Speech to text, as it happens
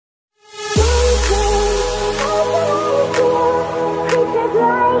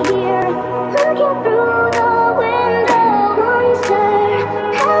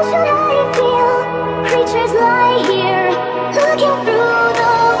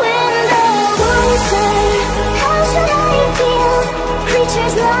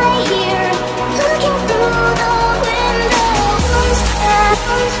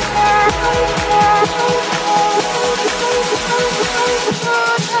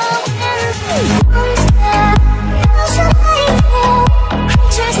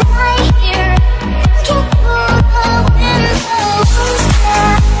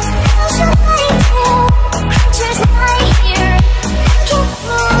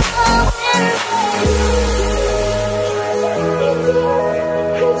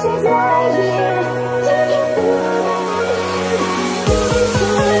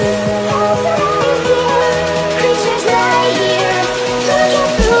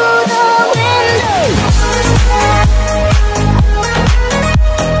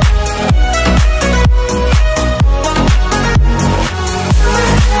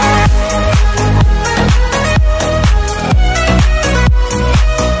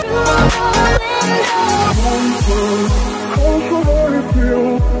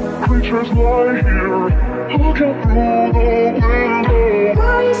creatures lie here, looking through the window.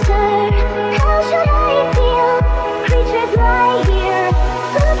 Monster, how should I feel? Creatures lie here,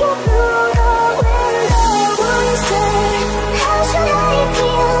 looking through the window. Monster, how should I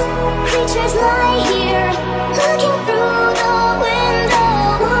feel? Creatures lie here, looking through the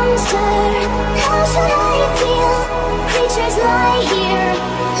window. Monster, how should I feel? Creatures lie here,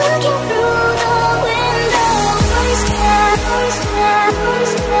 looking through the window. Monster, monster,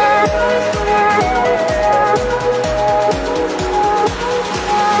 monster,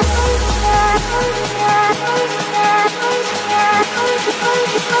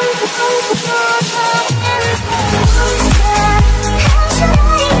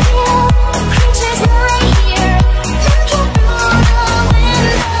 Creatures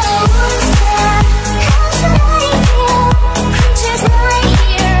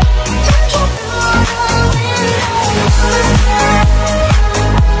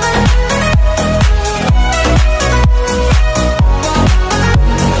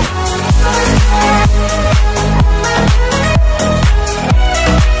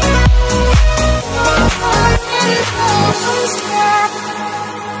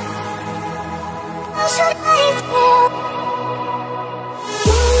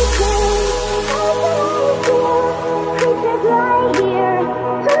lie here,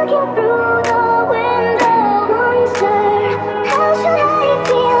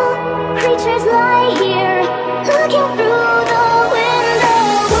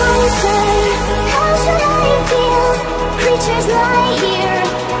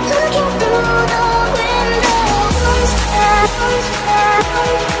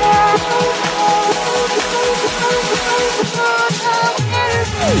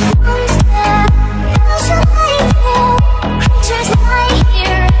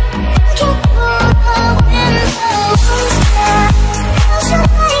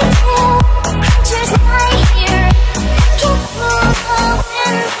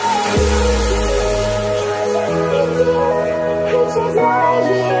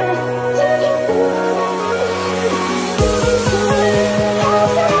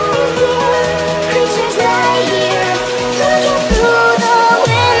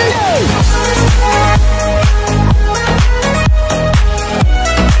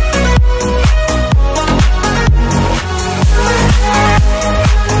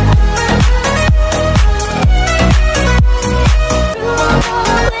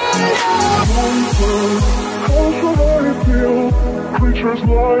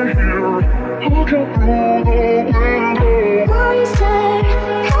 looking through the window. Monster,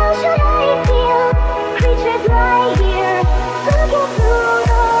 how should I feel? Creatures lie here, looking through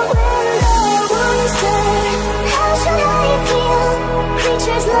the window. Monster, how should I feel?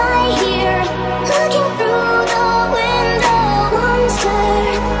 Creatures lie here, looking through the window. Monster,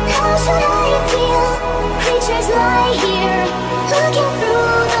 how should I feel? Creatures lie here, looking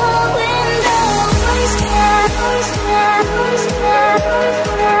through the window. Monster, monster, monster.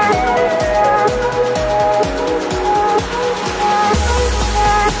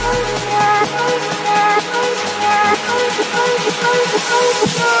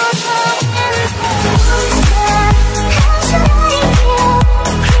 Monster.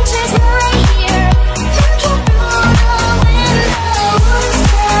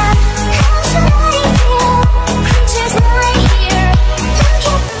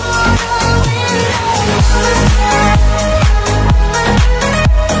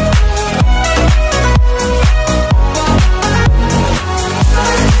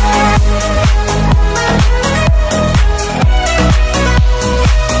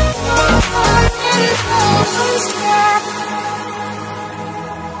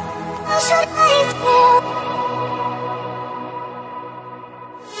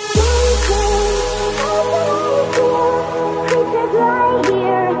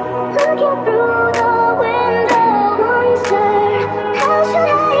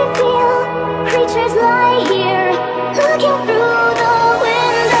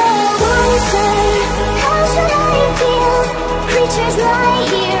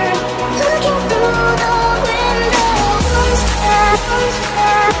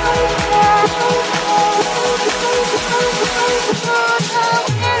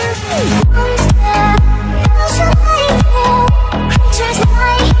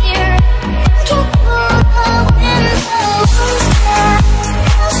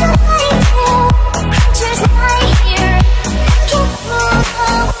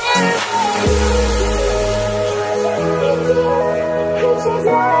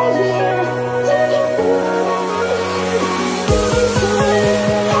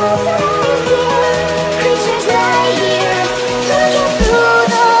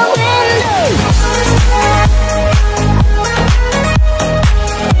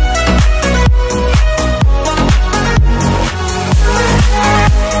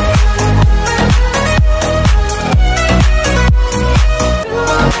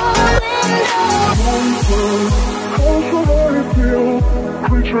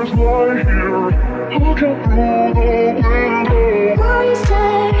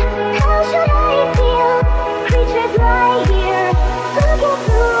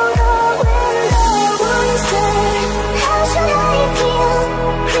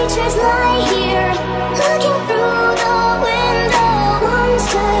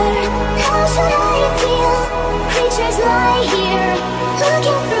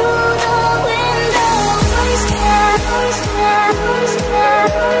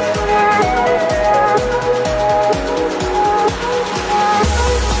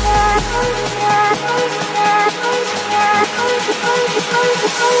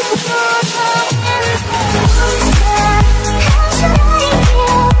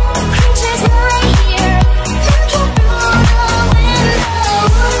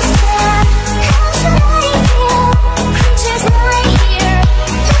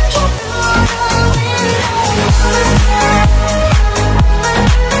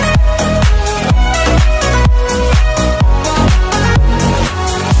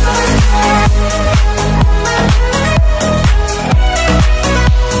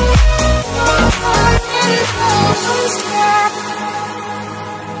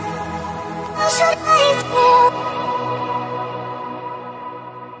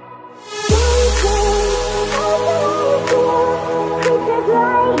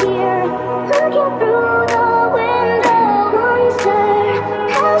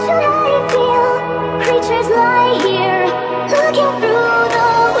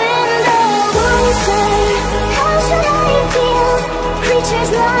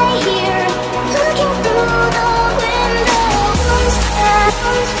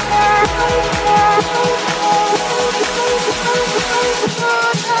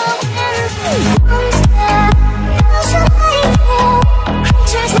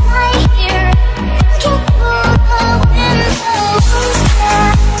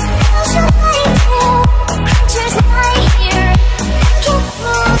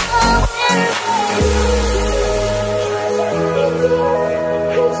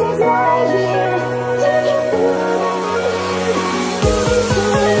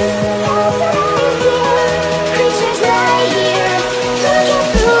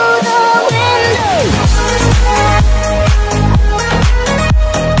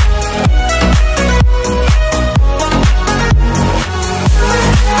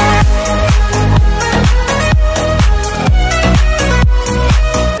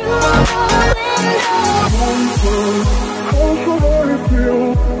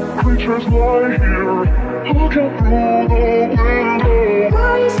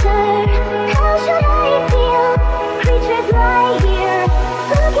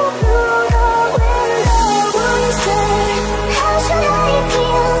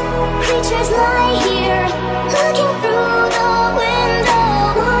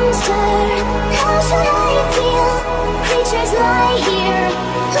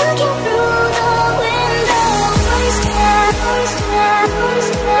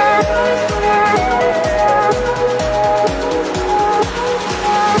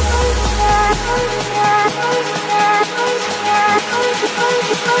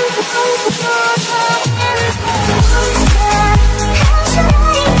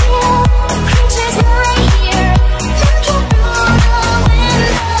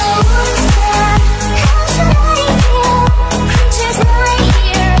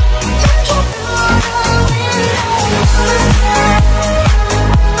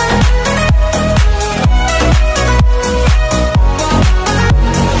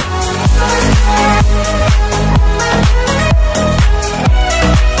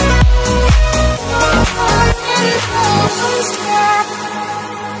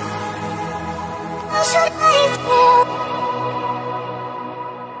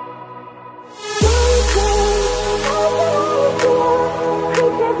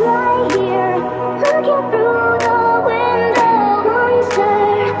 lie here, looking through the window. Monster,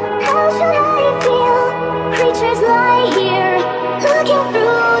 how should I feel? Creatures lie here, looking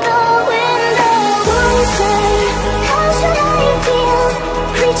through the window. Monster, how should I feel?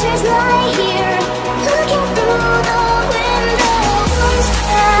 Creatures lie here, looking through the window.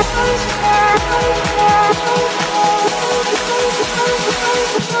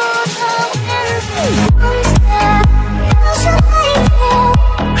 Monster, monster,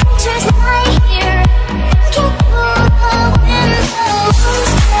 creatures lie here, looking through the window.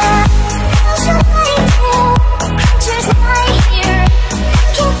 Monster, how should I feel?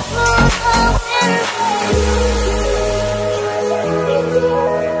 Creatures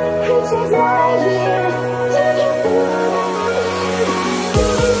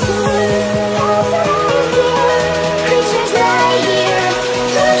lie here,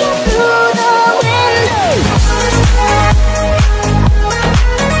 looking through the window.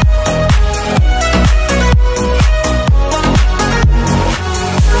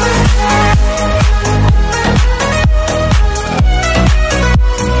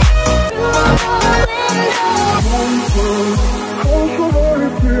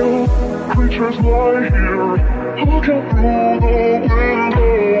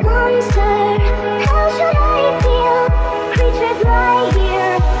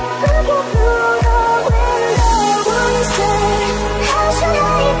 Monster, how should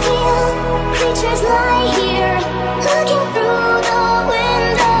I feel? Creatures lie here, looking through the window.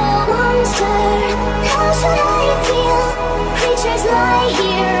 Monster, how should I feel? Creatures lie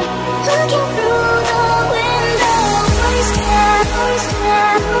here, looking through the window. Monster,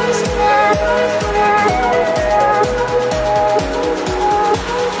 monster,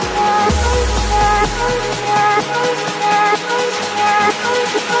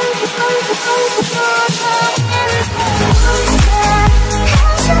 monster.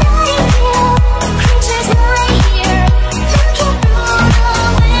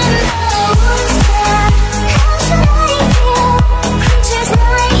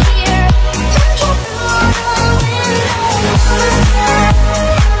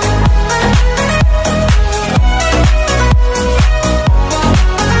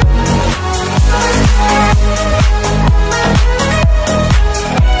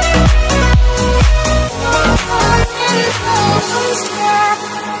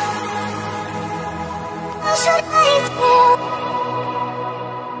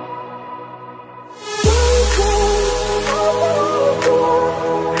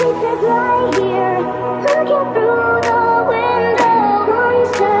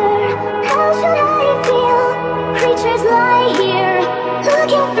 Creatures lie here,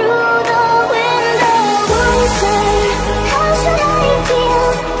 looking through the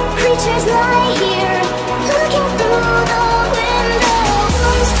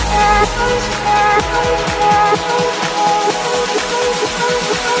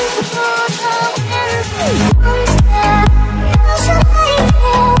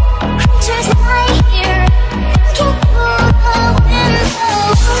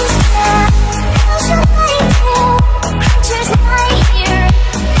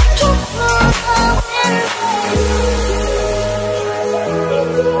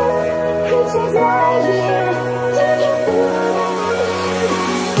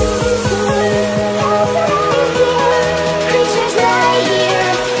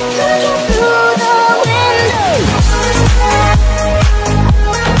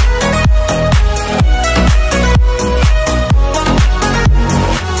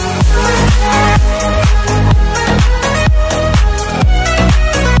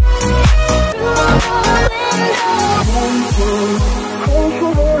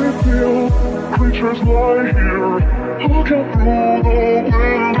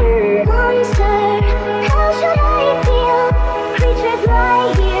window. Monster, how should I feel? Creatures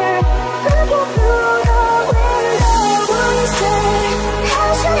lie here, looking through the window. Monster, how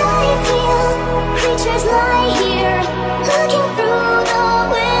should I feel? Creatures lie here.